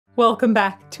Welcome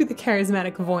back to the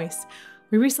Charismatic Voice.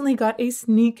 We recently got a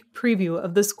sneak preview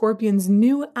of the Scorpions'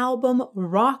 new album,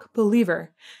 Rock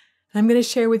Believer. I'm going to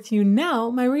share with you now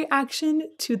my reaction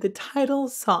to the title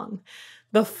song.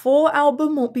 The full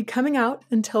album won't be coming out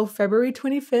until February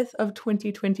 25th of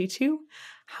 2022.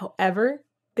 However,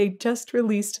 they just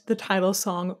released the title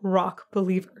song, Rock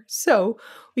Believer. So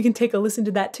we can take a listen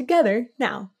to that together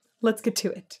now. Let's get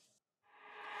to it.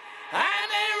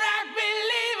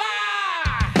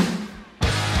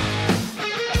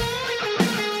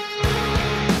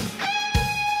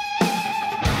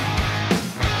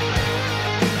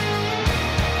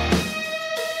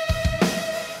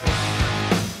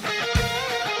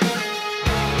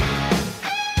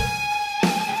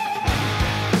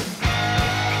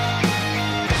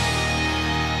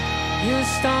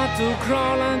 Start to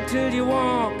crawl until you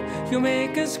walk. You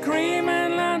make a scream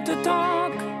and learn to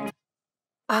talk.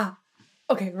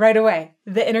 Okay, right away.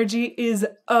 The energy is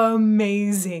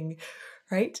amazing,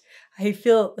 right? I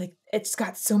feel like it's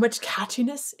got so much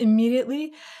catchiness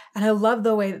immediately. And I love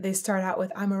the way that they start out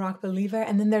with I'm a rock believer.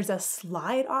 And then there's a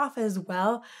slide off as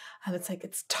well. It's like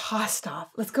it's tossed off.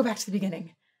 Let's go back to the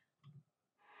beginning.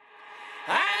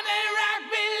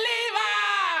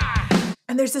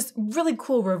 And there's this really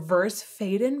cool reverse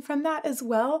fade in from that as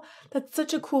well. That's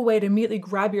such a cool way to immediately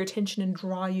grab your attention and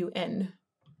draw you in.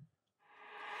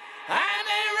 I'm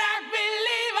a rock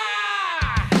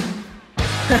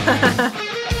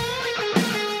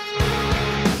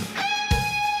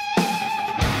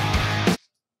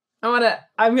believer.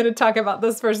 I'm gonna talk about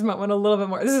this first moment a little bit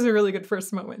more. This is a really good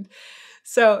first moment.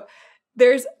 So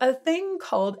there's a thing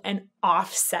called an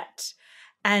offset.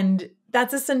 And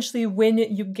that's essentially when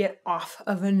you get off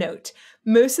of a note.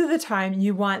 Most of the time,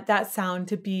 you want that sound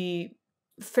to be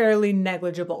fairly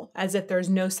negligible, as if there's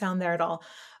no sound there at all.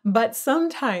 But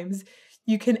sometimes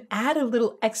you can add a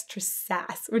little extra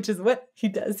sass, which is what he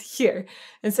does here.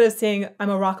 Instead of saying, I'm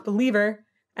a rock believer,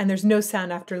 and there's no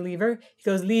sound after lever, he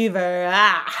goes, lever,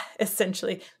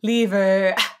 essentially,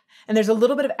 lever. And there's a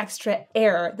little bit of extra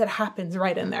air that happens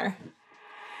right in there.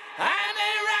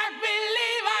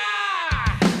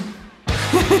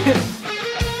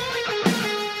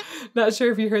 Not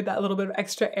sure if you heard that little bit of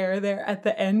extra air there at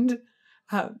the end,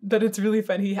 but it's really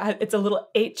fun. It's a little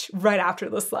H right after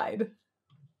the slide.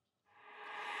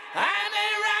 I'm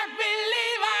a rock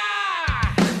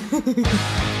believer.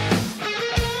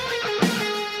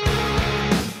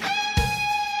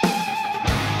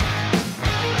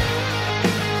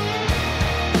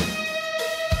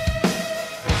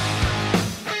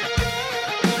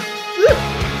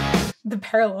 The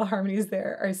parallel harmonies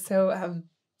there are so,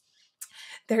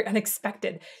 they're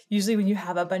unexpected. Usually when you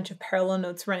have a bunch of parallel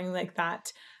notes running like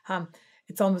that,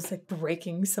 it's almost like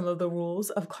breaking some of the rules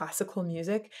of classical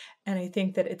music. And I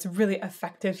think that it's really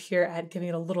effective here at giving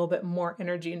it a little bit more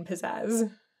energy and pizzazz.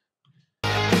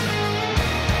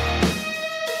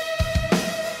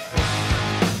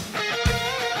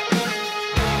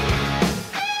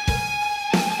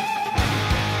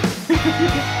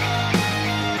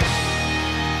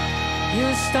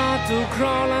 You start to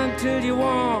crawl until you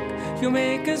walk. You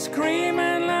make a scream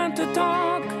and learn to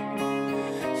talk.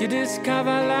 You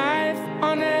discover life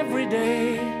on every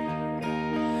day.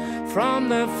 From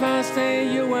the first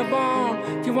day you were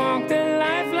born, you walk the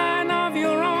lifeline of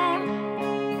your own.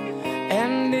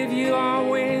 And if you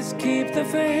always keep the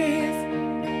faith,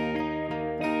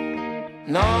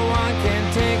 no one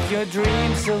can take your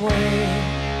dreams away.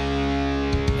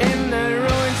 In the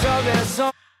ruins of their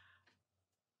soul.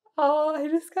 Oh, I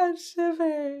just got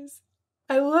shivers.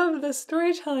 I love the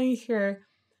storytelling here.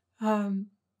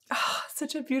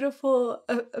 Such a beautiful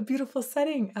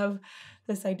setting of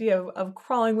this idea of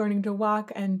crawling, learning to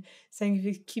walk, and saying if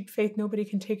you keep faith, nobody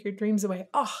can take your dreams away.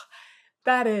 Oh,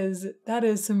 that is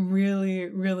some really,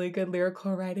 really good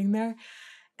lyrical writing there.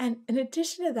 And in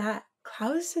addition to that,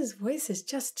 Klaus's voice is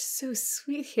just so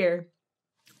sweet here.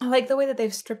 I like the way that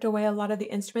they've stripped away a lot of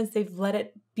the instruments. They've let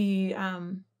it be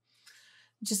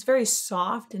just very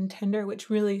soft and tender, which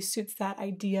really suits that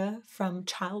idea from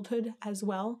childhood as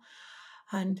well.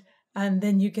 And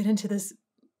then you get into this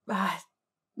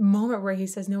moment where he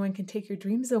says, no one can take your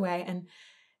dreams away. And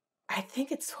I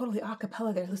think it's totally a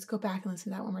cappella there. Let's go back and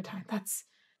listen to that one more time. That's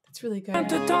really good.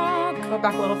 To talk, go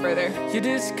back a little further. You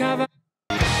discover.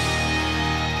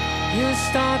 You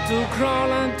start to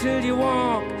crawl until you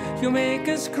walk. You make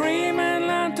a scream and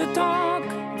learn to talk.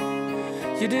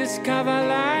 You discover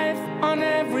life on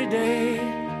every day.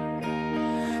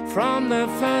 From the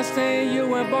first day you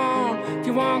were born,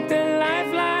 you walk the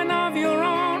lifeline of your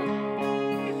own.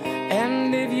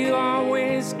 And if you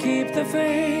always keep the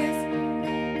faith,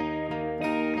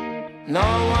 No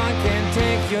one can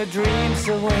take your dreams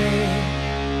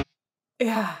away.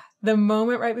 Yeah, the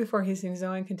moment right before he sings,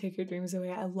 "No one can take your dreams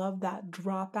away." I love that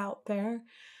drop out there.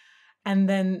 And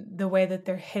then the way that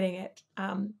they're hitting it.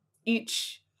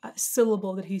 Each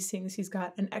syllable that he sings, he's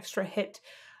got an extra hit,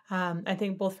 I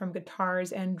think both from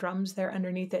guitars and drums there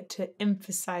underneath it to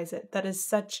emphasize it. That is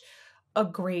such a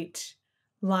great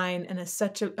line and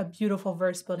such a beautiful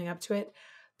verse building up to it.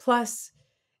 Plus,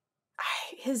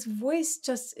 his voice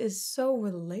just is so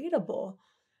relatable.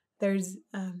 There's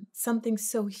something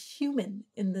so human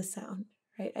in the sound,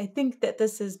 right? I think that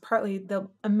this is partly the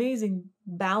amazing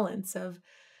balance of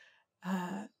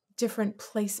different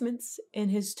placements in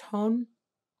his tone.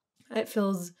 It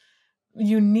feels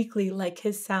uniquely like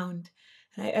his sound.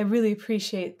 And I really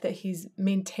appreciate that he's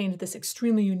maintained this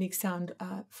extremely unique sound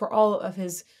for all of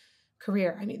his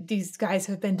career. I mean, these guys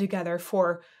have been together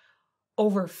for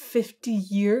over 50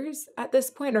 years at this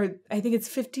point, or I think it's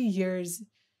 50 years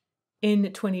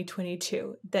in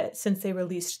 2022 that since they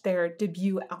released their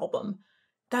debut album.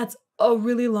 That's a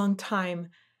really long time.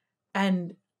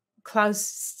 And Klaus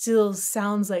still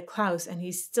sounds like Klaus, and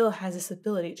he still has this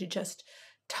ability to just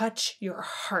touch your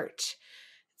heart.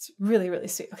 It's really, really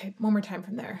sweet. Okay, one more time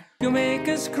from there. You make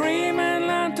us scream and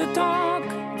learn to talk.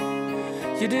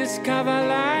 You discover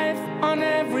life on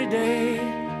every day.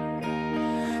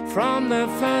 From the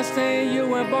first day you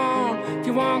were born,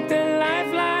 you walk the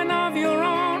lifeline of your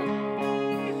own.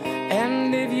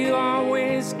 And if you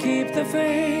always keep the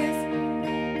faith,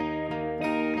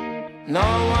 no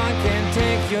one can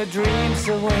take your dreams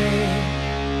away.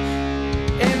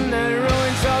 In the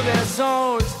ruins of their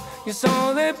souls, you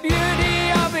saw the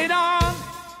beauty of it all.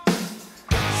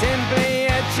 Simply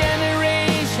a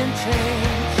generation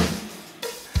change.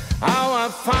 Our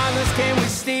fathers came with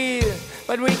steel,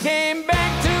 but we came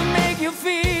back to make you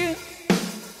feel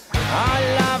our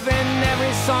love in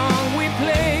every song we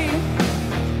play.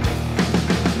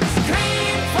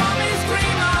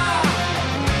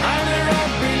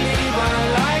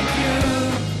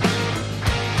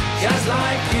 Just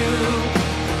like you.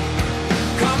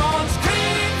 Come on,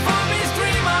 scream for me,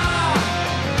 screamer.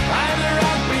 I'm a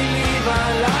rock believer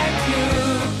like you.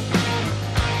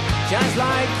 Just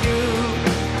like you.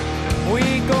 We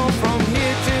go from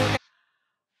here to...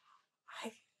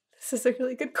 This is a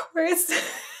really good chorus.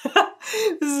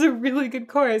 This is a really good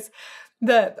chorus.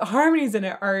 The harmonies in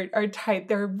it are tight.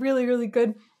 They're really, really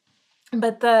good.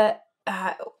 But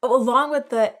along with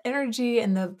the energy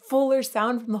and the fuller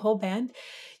sound from the whole band,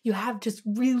 you have just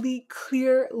really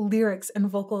clear lyrics and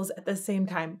vocals at the same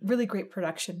time. Really great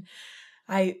production.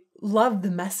 I love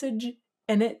the message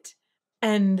in it,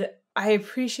 and I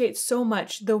appreciate so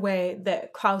much the way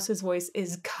that Klaus's voice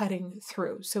is cutting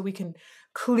through, so we can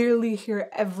clearly hear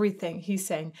everything he's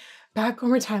saying. Back one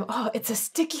more time. Oh, it's a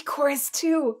sticky chorus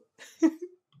too.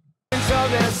 Of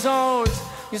their souls,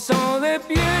 you saw the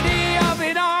beauty of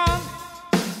it all.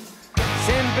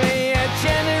 Simply a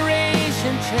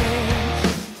generation change.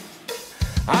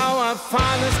 Our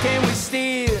fathers came with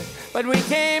steel, but we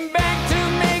came back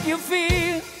to make you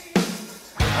feel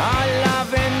our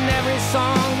love in every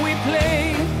song we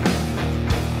play.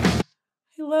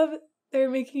 I love they're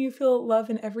making you feel love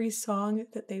in every song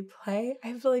that they play.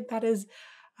 I feel like that is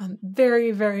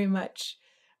very, very much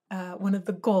one of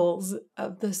the goals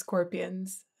of the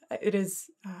Scorpions. It is,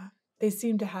 they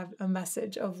seem to have a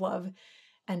message of love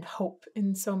and hope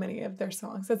in so many of their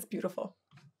songs. That's beautiful.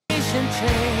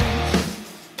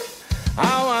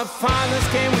 Our fathers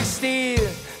came with steel,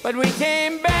 but we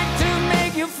came back to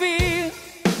make you feel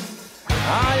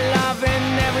our love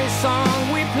in every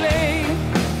song we play.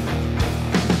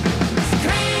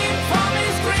 Scream for me,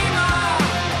 screamer.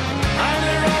 I'm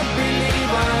a rock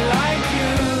believer like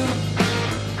you.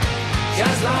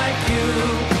 Just like you.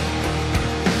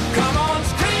 Come on,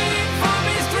 scream for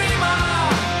me, screamer.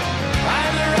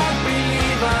 I'm a rock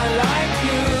believer like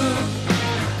you.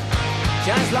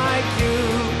 Just like you.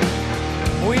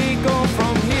 We go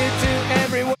from here to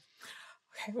everywhere.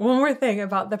 Okay, one more thing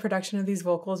about the production of these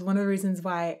vocals. One of the reasons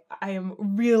why I am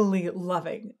really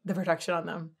loving the production on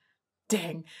them.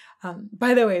 Dang.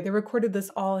 By the way, they recorded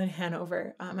this all in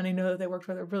Hanover, and I know that they worked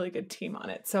with a really good team on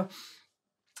it. So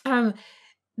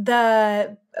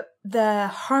the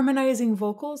harmonizing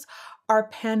vocals are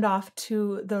panned off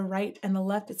to the right and the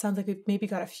left. It sounds like we've maybe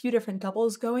got a few different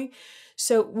doubles going.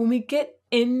 So when we get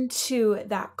into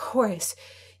that chorus,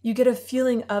 you get a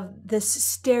feeling of this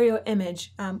stereo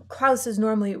image. Klaus is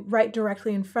normally right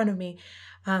directly in front of me.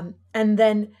 And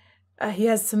then he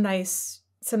has some nice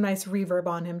some nice reverb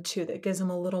on him too that gives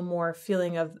him a little more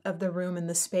feeling of the room and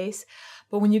the space.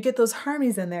 But when you get those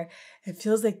harmonies in there, it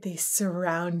feels like they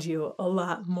surround you a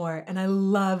lot more. And I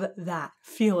love that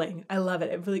feeling. I love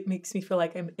it. It really makes me feel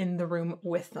like I'm in the room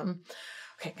with them.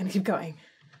 Okay, gonna keep going.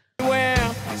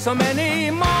 Where so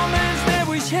many moments that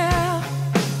we share,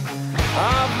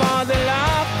 of all the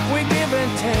love we give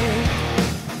and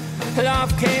take.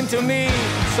 Love came to me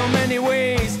so many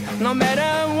ways, no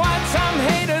matter what some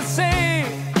haters say.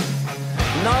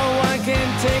 No one can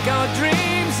take our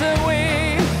dreams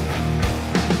away.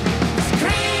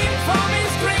 Scream for me,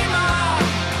 screamer,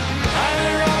 I'm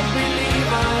a rock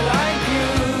believer like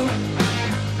you,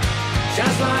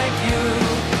 just like you.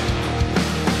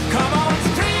 Come on,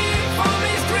 scream for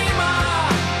me, screamer,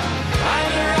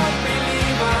 I'm a rock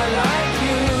believer like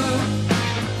you,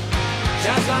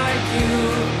 just like you.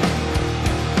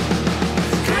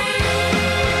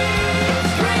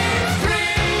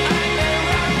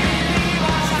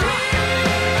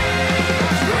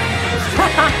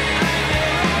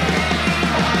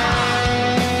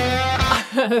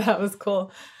 That was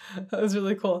cool. That was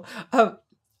really cool.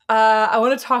 I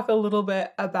want to talk a little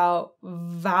bit about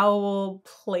vowel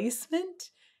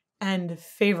placement and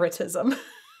favoritism.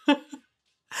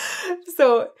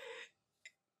 So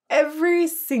every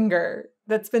singer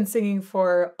that's been singing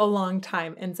for a long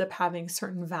time ends up having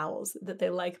certain vowels that they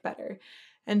like better,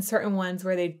 and certain ones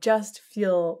where they just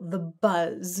feel the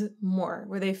buzz more,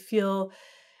 where they feel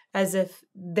as if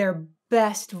their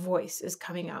best voice is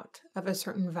coming out of a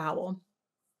certain vowel.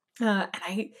 And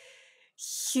I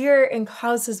hear in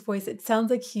Klaus's voice, it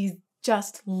sounds like he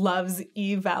just loves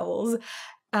E vowels.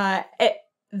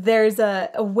 There's a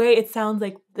way it sounds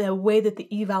like the way that the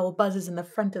E vowel buzzes in the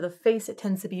front of the face, it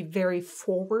tends to be very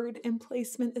forward in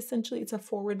placement, essentially. It's a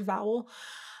forward vowel.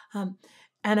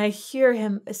 And I hear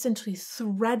him essentially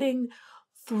threading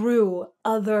through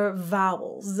other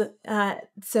vowels.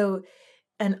 So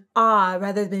an ah,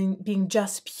 rather than being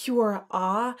just pure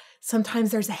ah,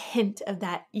 sometimes there's a hint of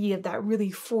that E, of that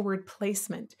really forward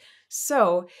placement.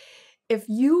 So if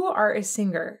you are a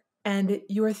singer and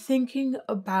you're thinking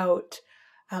about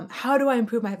how do I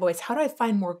improve my voice? How do I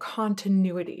find more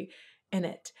continuity in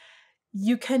it?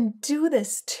 You can do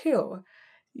this too.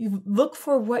 You look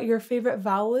for what your favorite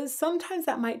vowel is. Sometimes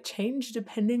that might change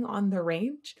depending on the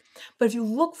range, but if you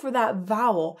look for that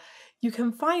vowel, you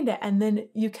can find it, and then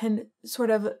you can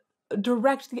sort of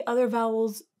direct the other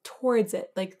vowels towards it,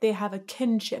 like they have a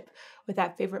kinship with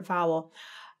that favorite vowel.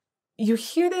 You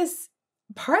hear this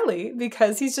partly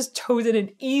because he's just chosen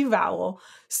an E vowel.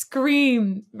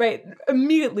 Scream, right?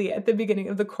 Immediately at the beginning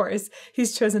of the chorus,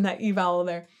 he's chosen that E vowel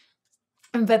there.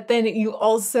 But then you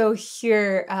also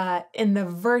hear in the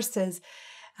verses,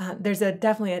 there's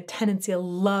definitely a tendency, a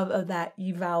love of that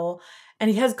E vowel. And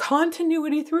he has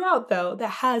continuity throughout, though, that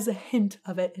has a hint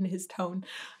of it in his tone.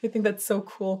 I think that's so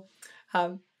cool.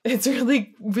 It's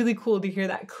really, really cool to hear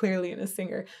that clearly in a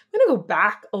singer. I'm going to go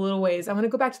back a little ways. I want to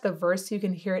go back to the verse so you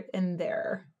can hear it in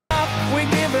there. We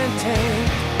give and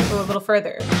take. Go a little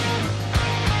further.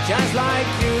 Just like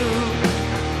you,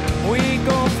 we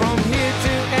go from here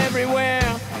to everywhere.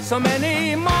 So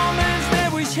many moments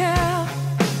that we share,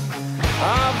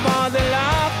 of all the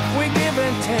love we give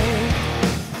and take.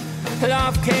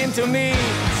 Love came to me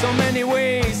so many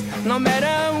ways, no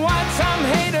matter what some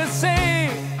haters say.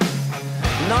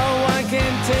 No one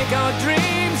can take our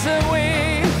dreams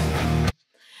away.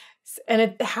 And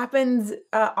it happens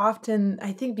often,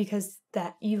 I think, because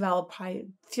that E vowel probably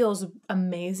feels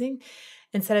amazing.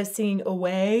 Instead of singing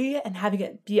away and having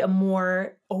it be a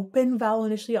more open vowel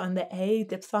initially on the A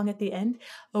diphthong at the end,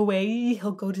 away,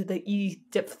 he'll go to the E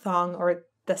diphthong, or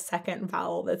the second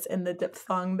vowel that's in the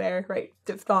diphthong there, right?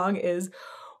 Diphthong is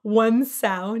one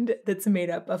sound that's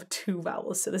made up of two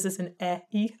vowels. So this is an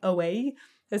E, away,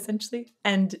 essentially.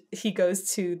 And he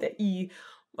goes to the E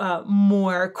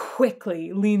more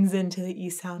quickly, leans into the E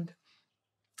sound.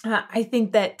 I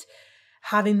think that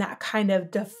having that kind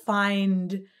of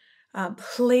defined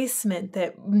placement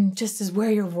that just is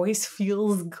where your voice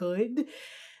feels good,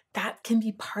 that can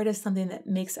be part of something that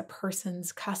makes a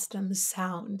person's custom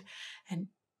sound. And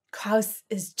Klaus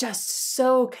is just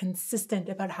so consistent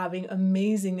about having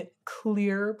amazing,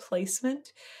 clear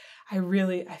placement. I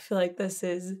feel like this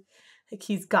is, like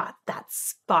he's got that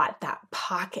spot, that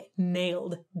pocket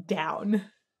nailed down.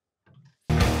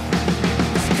 Scream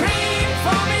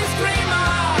for me,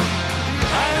 screamer,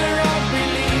 I'm a rock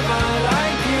believer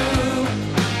like you,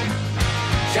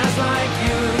 just like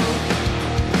you.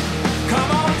 Come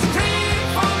on, scream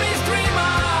for me,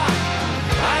 screamer,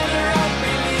 I'm a rock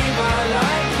believer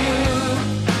like you,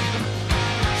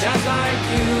 just like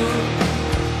you.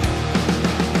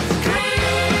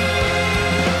 Scream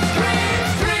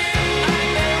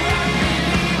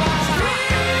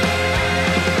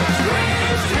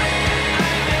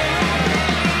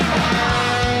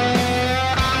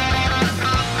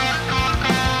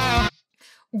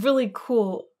really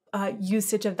cool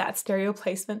usage of that stereo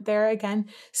placement there. Again,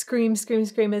 Scream, Scream,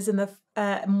 Scream is in the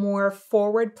more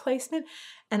forward placement,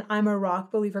 and I'm a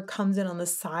Rock Believer comes in on the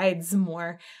sides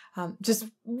more. Just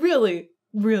really,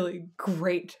 really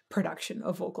great production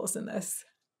of vocals in this.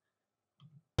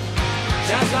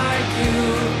 Just like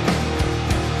you.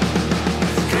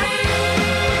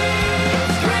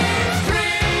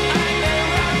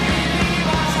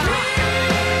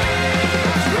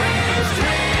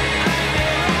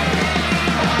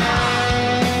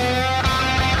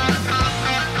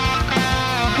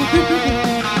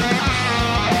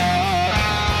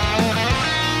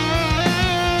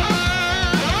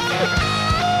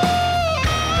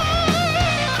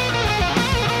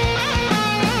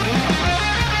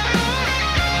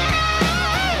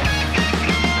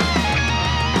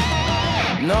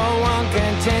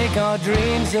 Take our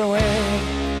dreams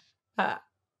away.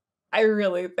 I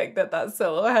really think that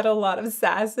solo had a lot of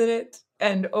sass in it,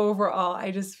 and overall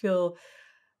I just feel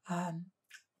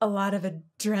a lot of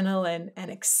adrenaline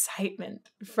and excitement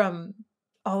from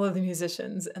all of the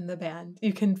musicians and the band.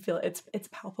 You can feel it. It's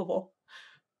palpable.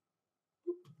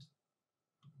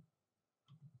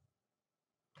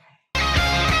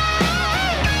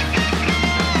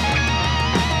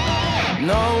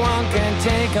 No one can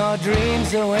take our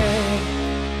dreams away.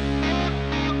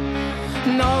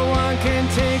 No one can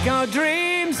take our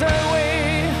dreams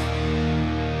away.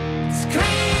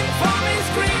 Scream for me,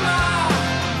 screamer.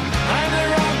 I'm a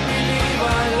rock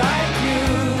believer like you,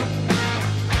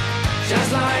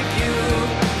 just like you.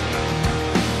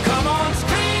 Come on,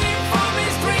 scream for me,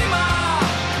 screamer.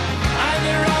 I'm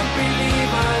a rock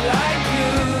believer like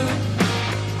you,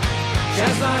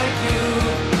 just like you.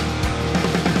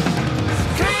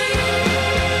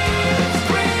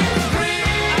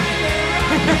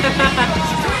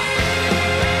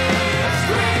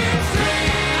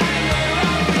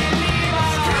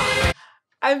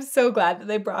 I'm so glad that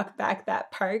they brought back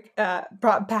that part.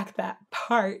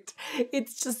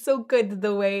 It's just so good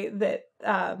the way that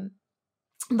the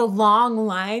long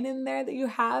line in there that you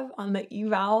have on the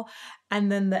eval and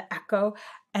then the echo.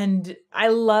 And I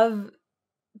love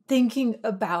thinking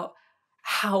about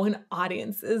how an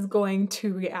audience is going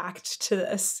to react to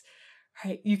this,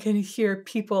 right? You can hear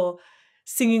people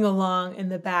singing along in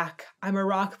the back, I'm a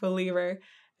rock believer,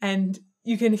 and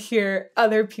you can hear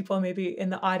other people maybe in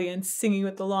the audience singing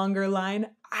with the longer line.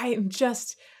 I'm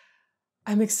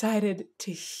excited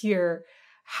to hear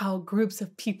how groups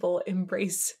of embrace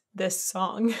embrace this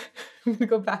song. I'm gonna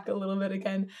go back a little bit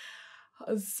again.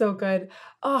 Oh, it's so good.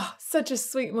 Oh, such a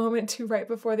sweet moment too, right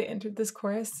before they entered this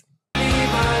chorus. Go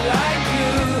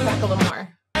back a little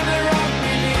more.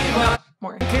 Not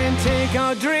more. Can take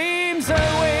our dreams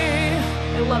away.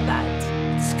 I love that.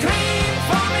 Scream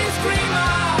for me,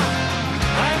 screamer.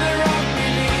 I'm a rock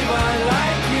believer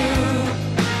like you,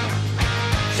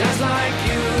 just like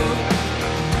you.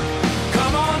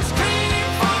 Come on, scream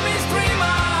for me,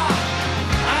 screamer.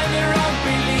 I'm a rock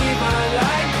believer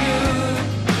like you,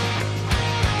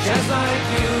 just like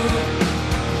you.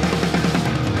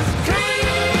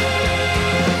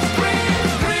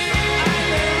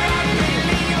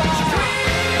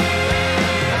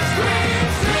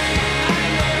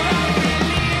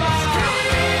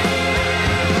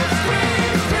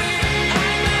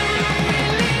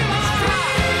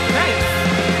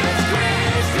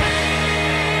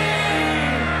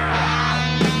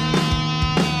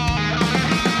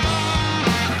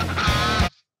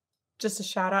 Just a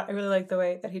shout out. I really like the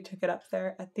way that he took it up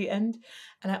there at the end.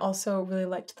 And I also really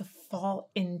liked the fall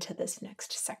into this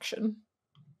next section.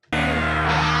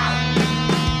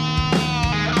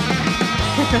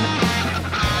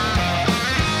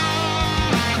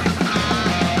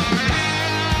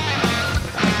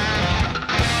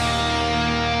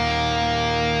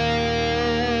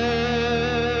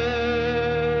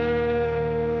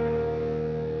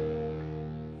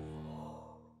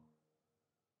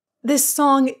 This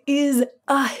song is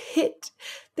a hit.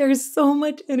 There's so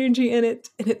much energy in it,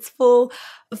 and it's full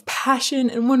of passion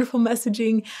and wonderful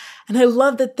messaging. And I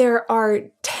love that there are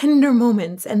tender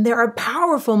moments, and there are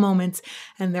powerful moments,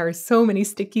 and there are so many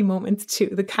sticky moments too,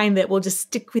 the kind that will just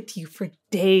stick with you for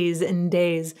days and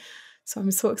days. So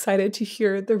I'm so excited to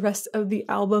hear the rest of the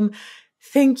album.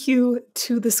 Thank you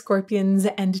to the Scorpions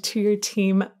and to your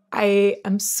team. I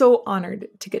am so honored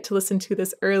to get to listen to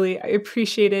this early. I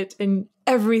appreciate it and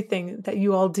everything that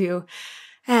you all do.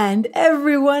 And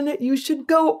everyone, you should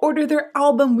go order their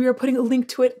album. We are putting a link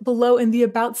to it below in the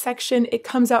About section. It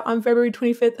comes out on February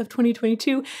 25th of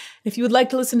 2022. If you would like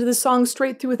to listen to the song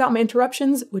straight through without my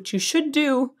interruptions, which you should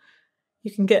do,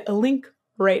 you can get a link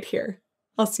right here.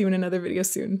 I'll see you in another video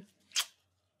soon.